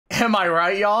Am I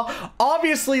right, y'all?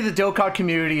 Obviously, the Dokkan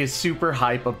community is super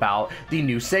hype about the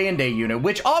new Saiyan Day unit,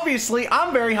 which obviously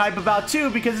I'm very hype about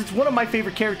too because it's one of my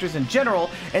favorite characters in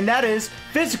general, and that is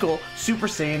Physical Super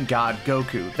Saiyan God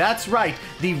Goku. That's right,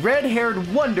 the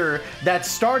red-haired wonder that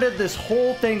started this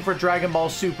whole thing for Dragon Ball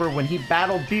Super when he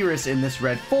battled Beerus in this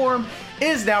red form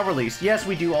is now released. Yes,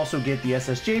 we do also get the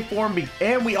SSJ form,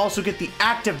 and we also get the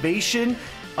activation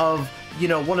of, you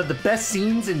know, one of the best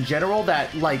scenes in general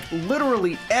that, like,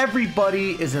 literally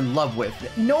everybody is in love with.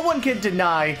 No one can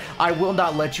deny I Will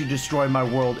Not Let You Destroy My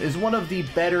World is one of the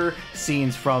better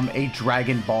scenes from a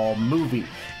Dragon Ball movie.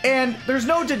 And there's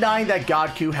no denying that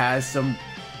Goku has some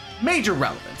major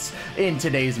relevance in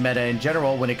today's meta in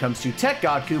general when it comes to Tech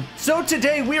Goku. So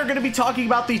today we are going to be talking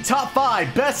about the top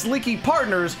 5 best linking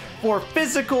partners for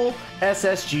Physical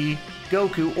SSG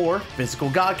Goku or Physical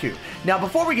Goku. Now,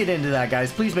 before we get into that,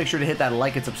 guys, please make sure to hit that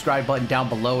like and subscribe button down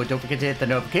below, and don't forget to hit the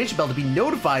notification bell to be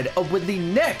notified of when the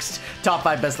next top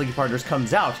 5 best linking partners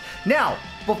comes out. Now,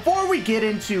 before we get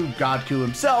into Goku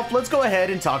himself, let's go ahead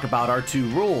and talk about our 2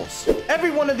 rules. Every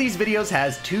one of these videos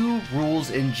has 2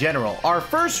 rules in general. Our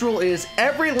first rule is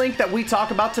every link that we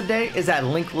talk about today is at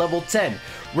link level 10.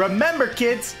 Remember,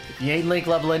 kids, if you ain't link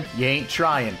leveling, you ain't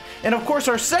trying. And of course,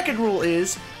 our second rule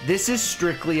is this is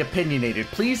strictly opinionated.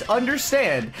 Please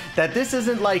understand that this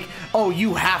isn't like, oh,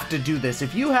 you have to do this.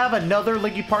 If you have another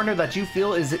linking partner that you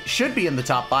feel should be in the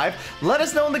top 5, let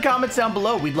us know in the comments down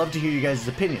below. We'd love to hear you guys'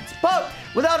 opinions. But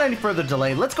without any further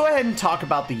delay, let's go ahead and talk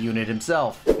about the unit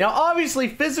himself. Now, obviously,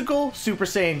 Physical Super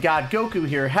Saiyan God Goku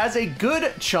here has a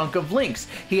good chunk of links.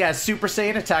 He has Super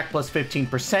Saiyan attack plus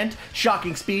 15%,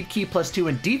 Shocking Speed, Ki plus 2,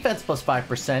 and Defense plus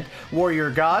 5%,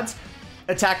 Warrior Gods,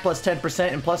 attack plus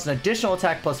 10% and plus an additional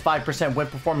attack plus 5% when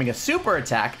performing a super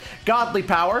attack, Godly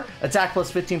Power, attack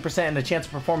plus 15% and a chance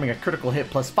of performing a critical hit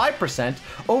plus 5%,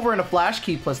 Over in a Flash,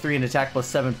 Ki plus 3 and attack plus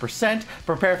 7%,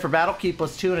 Prepare for Battle, Ki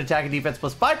plus 2 and attack and defense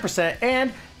plus 5%,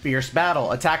 and Fierce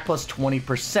Battle, attack plus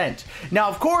 20%. Now,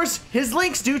 of course, his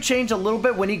links do change a little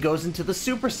bit when he goes into the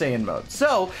Super Saiyan mode.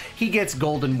 So, he gets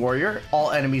Golden Warrior,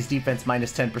 all enemies defense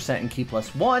minus 10% and Ki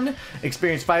plus 1,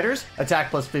 Experienced Fighters,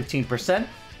 attack plus 15%,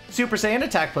 Super Saiyan,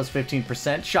 attack plus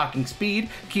 15%, Shocking Speed,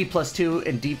 Ki plus 2,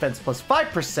 and defense plus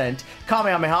 5%,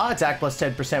 Kamehameha, attack plus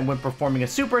 10% when performing a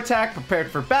super attack, Prepared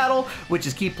for Battle, which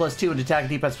is Ki plus 2 and attack and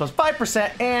defense plus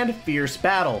 5%, and Fierce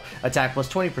Battle, attack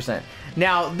plus 20%.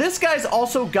 Now, this guy's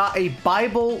also got a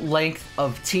Bible length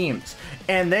of teams,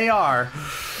 and they are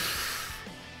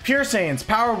Pure Saiyans,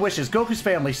 Power of Wishes, Goku's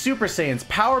Family, Super Saiyans,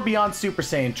 Power Beyond Super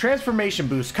Saiyan, Transformation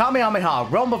Boost, Kamehameha,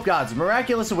 Realm of Gods,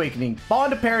 Miraculous Awakening,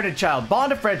 Bond of Parent and Child,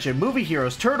 Bond of Friendship, Movie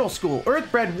Heroes, Turtle School,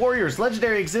 Earthbred Warriors,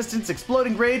 Legendary Existence,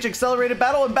 Exploding Rage, Accelerated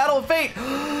Battle, and Battle of Fate.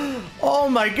 Oh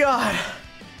my god.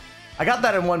 I got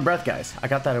that in one breath, guys. I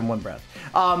got that in one breath.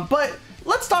 But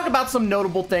let's talk about some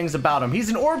notable things about him. He's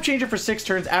an orb changer for 6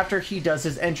 turns after he does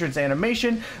his entrance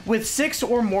animation with 6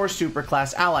 or more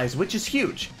superclass allies, which is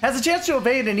huge. Has a chance to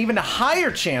evade and even a higher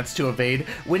chance to evade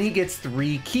when he gets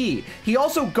 3 Ki. He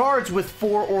also guards with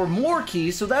 4 or more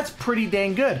Ki, so that's pretty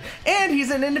dang good. And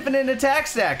he's an infinite attack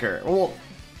stacker. Well,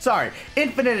 sorry,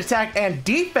 infinite attack and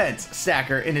defense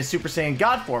stacker in his Super Saiyan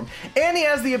God form. And he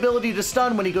has the ability to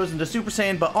stun when he goes into Super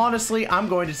Saiyan, but honestly, I'm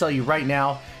going to tell you right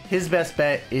now, his best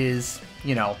bet is,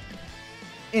 you know,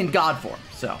 in God form.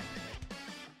 So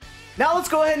now let's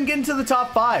go ahead and get into the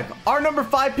top 5. Our number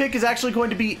 5 pick is actually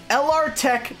going to be LR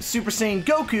Tech Super Saiyan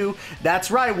Goku.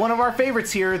 That's right, one of our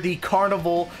favorites here, the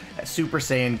Carnival Super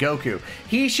Saiyan Goku.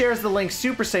 He shares the link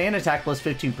Super Saiyan, attack plus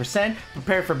 15%,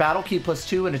 Prepare for Battle, Ki plus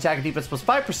 2, and attack and defense plus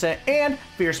 5%, and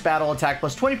Fierce Battle, attack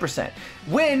plus 20%.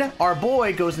 When our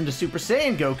boy goes into Super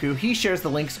Saiyan Goku, he shares the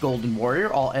links Golden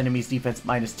Warrior, all enemies defense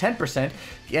minus 10%,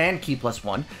 and Ki plus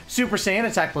 1, Super Saiyan,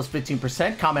 attack plus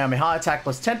 15%, Kamehameha, attack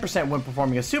plus 10% when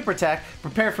performing a super attack,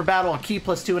 Prepare for Battle, Ki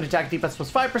plus 2, and attack and defense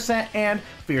plus 5%, and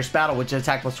Fierce Battle, which is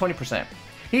attack plus 20%.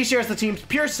 He shares the teams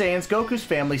Pure Saiyans, Goku's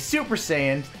Family, Super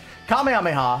Saiyan,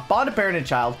 Kamehameha, Bond of Parent and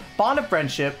Child, Bond of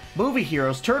Friendship, Movie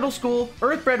Heroes, Turtle School,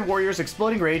 Earthbred Warriors,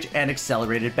 Exploding Rage, and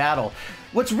Accelerated Battle.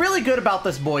 What's really good about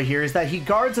this boy here is that he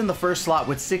guards in the first slot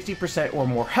with 60% or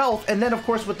more health, and then of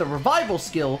course with the revival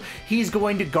skill, he's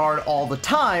going to guard all the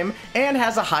time and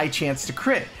has a high chance to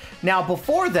crit. Now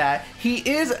before that, he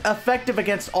is effective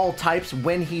against all types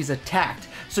when he's attacked.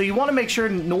 So you want to make sure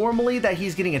normally that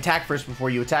he's getting attacked first before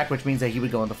you attack, which means that he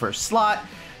would go in the first slot.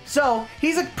 So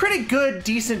he's a pretty good,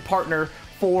 decent partner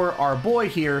for our boy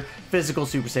here, Physical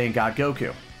Super Saiyan God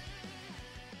Goku.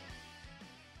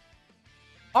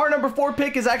 Our number 4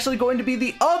 pick is actually going to be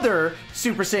the other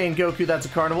Super Saiyan Goku that's a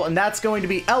Carnival, and that's going to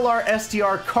be LR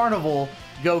STR Carnival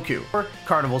Goku, or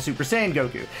Carnival Super Saiyan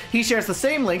Goku. He shares the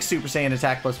same links, Super Saiyan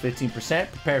attack plus 15%,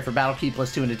 Prepare for Battle, Ki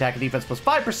plus 2, and Attack and Defense plus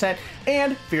 5%,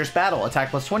 and Fierce Battle, attack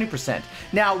plus 20%.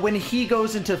 Now, when he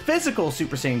goes into physical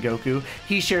Super Saiyan Goku,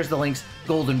 he shares the links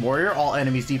Golden Warrior, all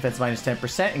enemies defense minus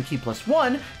 10% and Ki plus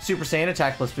 1, Super Saiyan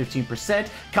attack plus 15%,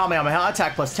 Kamehameha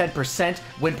attack plus 10%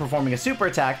 when performing a super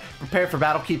attack, Prepare for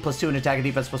Battle, Ki plus 2, and Attack and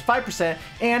Defense plus 5%,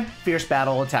 and Fierce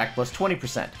Battle attack plus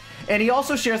 20%. And he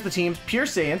also shares the teams Pure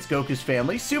Saiyans, Goku's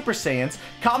family, Super Saiyans,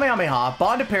 Kamehameha,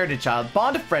 Bond of Parent and Child,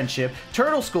 Bond of Friendship,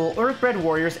 Turtle School, Earthbred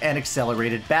Warriors, and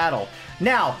Accelerated Battle.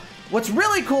 Now, what's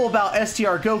really cool about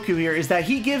STR Goku here is that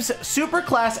he gives super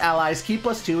class allies Ki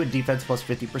plus 2 and defense plus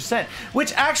 50%,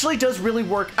 which actually does really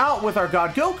work out with our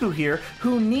God Goku here,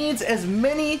 who needs as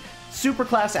many super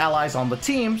class allies on the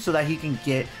team so that he can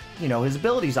get, you know, his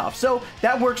abilities off. So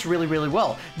that works really, really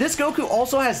well. This Goku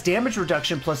also has damage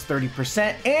reduction plus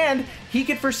 30%, and he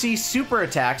can foresee super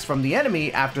attacks from the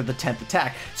enemy after the 10th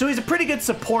attack. So he's a pretty good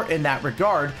support in that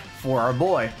regard for our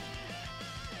boy.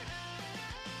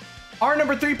 Our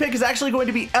number 3 pick is actually going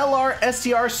to be LR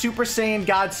STR Super Saiyan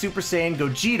God Super Saiyan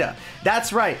Gogeta.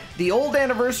 That's right, the old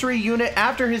anniversary unit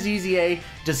after his EZA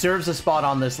deserves a spot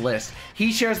on this list.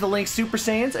 He shares the links Super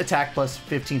Saiyans, attack plus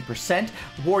 15%,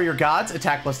 Warrior Gods,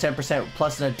 attack plus 10%,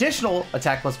 plus an additional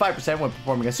attack plus 5% when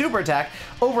performing a super attack,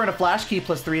 Over in a Flash, Ki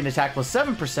plus 3 and attack plus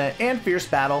 7%, and Fierce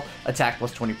Battle, attack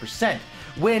plus 20%.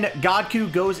 When Godku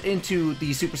goes into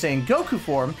the Super Saiyan Goku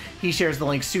form, he shares the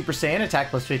links Super Saiyan, attack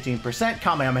plus 15%,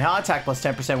 Kamehameha, attack plus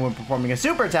 10% when performing a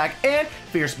super attack, and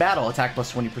Fierce Battle, attack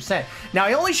plus 20%. Now,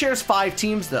 he only shares 5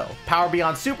 teams though: Power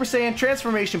Beyond Super Saiyan,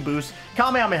 Transformation Boost,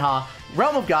 Kamehameha,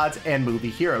 Realm of Gods, and Movie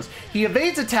Heroes. He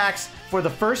evades attacks for the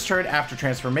first turn after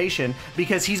transformation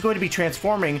because he's going to be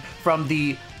transforming from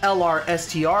the LR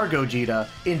STR Gogeta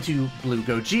into Blue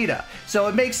Gogeta. So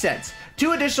it makes sense.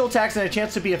 2 additional attacks and a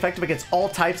chance to be effective against all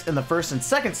types in the first and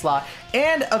second slot,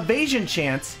 and evasion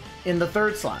chance in the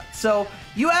third slot. So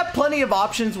you have plenty of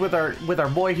options with our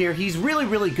boy here. He's really,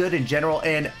 really good in general,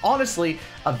 and honestly,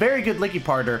 a very good linking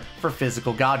partner for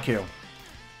physical Goku.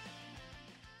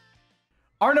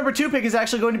 Our number 2 pick is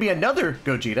actually going to be another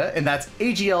Gogeta, and that's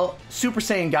AGL Super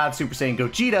Saiyan God Super Saiyan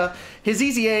Gogeta. His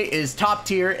EZA is top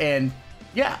tier, and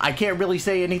yeah, I can't really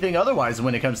say anything otherwise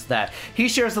when it comes to that. He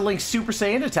shares the links Super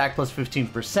Saiyan, attack plus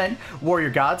 15%, Warrior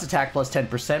Gods, attack plus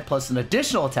 10%, plus an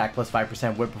additional attack plus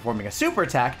 5% when performing a super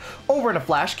attack, Over in a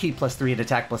Flash, Ki plus 3 and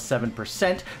attack plus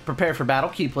 7%, Prepare for Battle,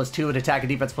 Ki plus 2 and attack and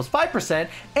defense plus 5%,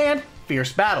 and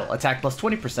Fierce Battle, attack plus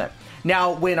 20%.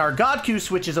 Now, when our Godku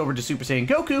switches over to Super Saiyan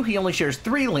Goku, he only shares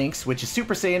 3 links, which is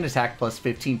Super Saiyan, attack plus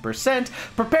 15%,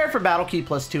 Prepare for Battle, Ki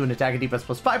plus 2 and attack and defense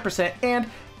plus 5%,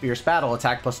 and Fierce Battle,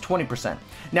 attack plus 20%.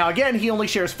 Now again, he only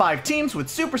shares 5 teams with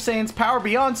Super Saiyans, Power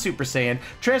Beyond Super Saiyan,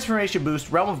 Transformation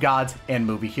Boost, Realm of Gods, and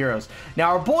Movie Heroes.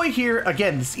 Now our boy here,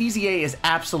 again, this EZA is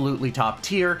absolutely top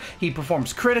tier. He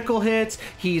performs critical hits,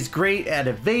 he's great at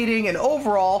evading, and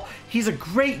overall, he's a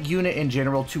great unit in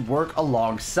general to work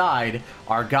alongside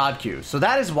our Godku. So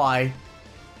that is why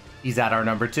he's at our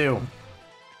number 2.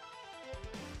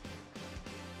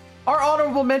 Our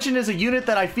honorable mention is a unit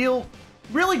that I feel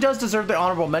really does deserve the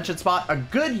honorable mention spot. A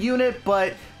good unit,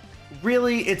 but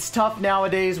really it's tough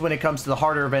nowadays when it comes to the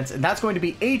harder events, and that's going to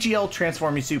be AGL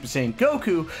Transforming Super Saiyan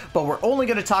Goku, but we're only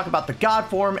going to talk about the God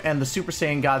form and the Super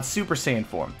Saiyan God Super Saiyan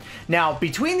form. Now,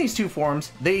 between these 2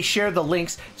 forms, they share the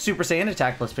links Super Saiyan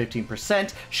attack plus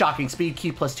 15%, Shocking Speed, Ki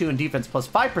plus 2 and defense plus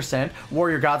 5%,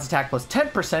 Warrior Gods attack plus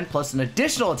 10%, plus an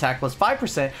additional attack plus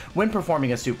 5% when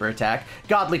performing a super attack,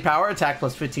 Godly Power attack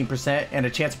plus 15% and a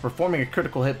chance of performing a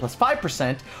critical hit plus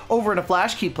 5%, Over in a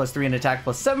Flash, Ki plus 3 and attack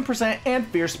plus 7%, and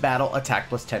Fierce Battle attack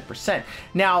plus 10%.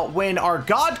 Now, when our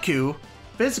Godku,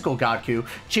 physical Godku,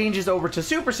 changes over to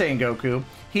Super Saiyan Goku,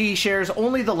 he shares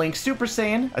only the links Super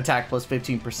Saiyan, attack plus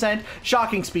 15%,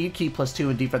 Shocking Speed, Ki plus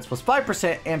 2 and defense plus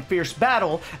 5%, and Fierce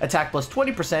Battle, attack plus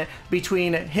 20%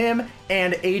 between him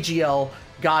and AGL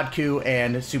Godku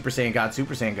and Super Saiyan God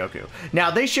Super Saiyan Goku. Now,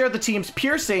 they share the teams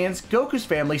Pure Saiyans, Goku's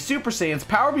family, Super Saiyans,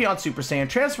 Power Beyond Super Saiyan,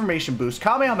 Transformation Boost,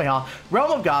 Kamehameha,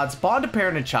 Realm of Gods, Bond of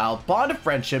Parent and Child, Bond of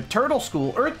Friendship, Turtle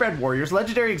School, Earthbred Warriors,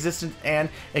 Legendary Existence, and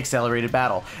Accelerated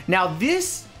Battle. Now,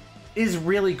 this is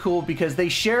really cool because they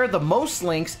share the most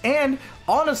links and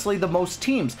honestly the most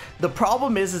teams. The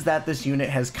problem is that this unit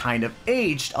has kind of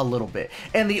aged a little bit,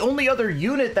 and the only other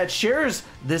unit that shares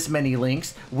this many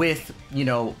links with, you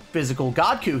know, physical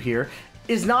Godku here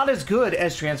is not as good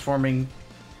as transforming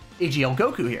AGL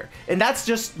Goku here. And that's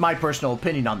just my personal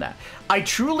opinion on that. I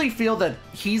truly feel that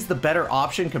he's the better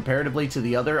option comparatively to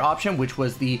the other option, which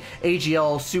was the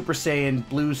AGL Super Saiyan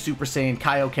Blue Super Saiyan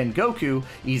Kaioken Goku,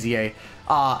 Easy A.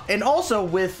 And also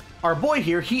with our boy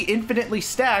here, he infinitely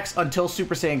stacks until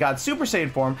Super Saiyan God Super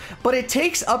Saiyan form, but it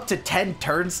takes up to 10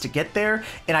 turns to get there,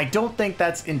 and I don't think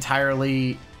that's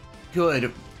entirely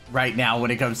good right now when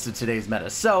it comes to today's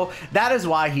meta. So that is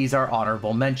why he's our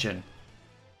honorable mention.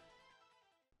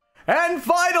 And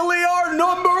finally, our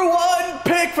 #1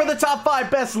 pick for the top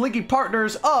 5 best linking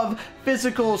partners of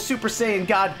Physical Super Saiyan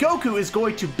God Goku is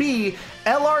going to be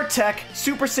LR Tech,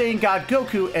 Super Saiyan God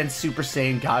Goku, and Super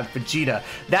Saiyan God Vegeta.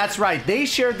 That's right, they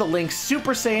shared the links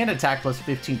Super Saiyan attack plus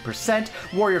 15%,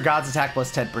 Warrior Gods attack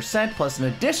plus 10%, plus an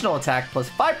additional attack plus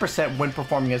 5% when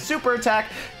performing a super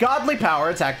attack, Godly Power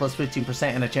attack plus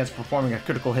 15% and a chance of performing a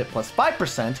critical hit plus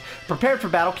 5%, Prepared for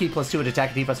Battle key plus 2 and attack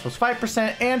and defense plus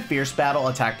 5%, and Fierce Battle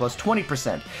attack plus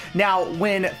 20%. Now,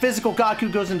 when Physical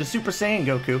Goku goes into Super Saiyan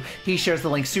Goku, he shares the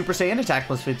link Super Saiyan attack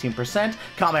plus 15%,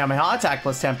 Kamehameha attack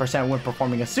plus 10% when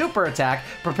performing a super attack,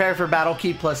 Prepare for Battle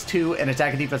key plus 2 and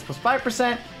attack and defense plus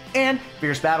 5%, and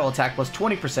Fierce Battle attack plus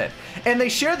 20%. And they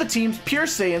share the team's Pure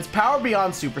Saiyans, Power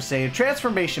Beyond Super Saiyan,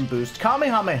 Transformation Boost,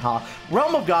 Kamehameha,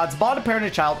 Realm of Gods, Bond of Parent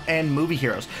and Child, and Movie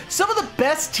Heroes. Some of the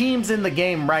best teams in the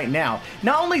game right now.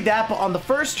 Not only that, but on the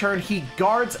first turn, he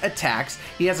guards attacks.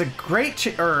 He has a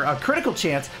a critical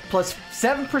chance plus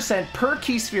 7% per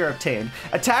key sphere obtained.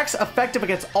 Attacks effective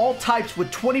against all types with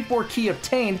 24 key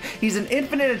obtained. He's an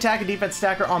infinite attack and defense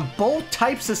stacker on both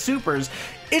types of supers.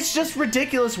 It's just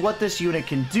ridiculous what this unit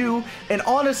can do, and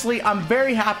honestly, I'm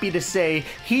very happy to say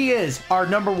he is our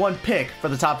 #1 pick for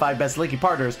the top 5 best linking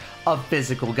partners of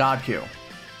Physical Goku.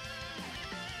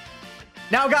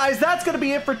 Now guys, that's going to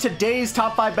be it for today's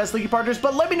top 5 best linking partners,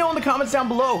 but let me know in the comments down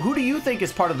below, who do you think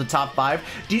is part of the top 5?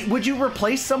 Would you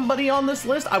replace somebody on this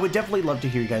list? I would definitely love to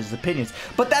hear you guys' opinions.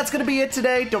 But that's going to be it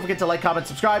today. Don't forget to like, comment,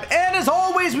 subscribe, and as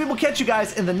always, we will catch you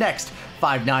guys in the next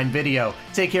 5-9 video.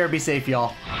 Take care, be safe,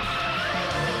 y'all.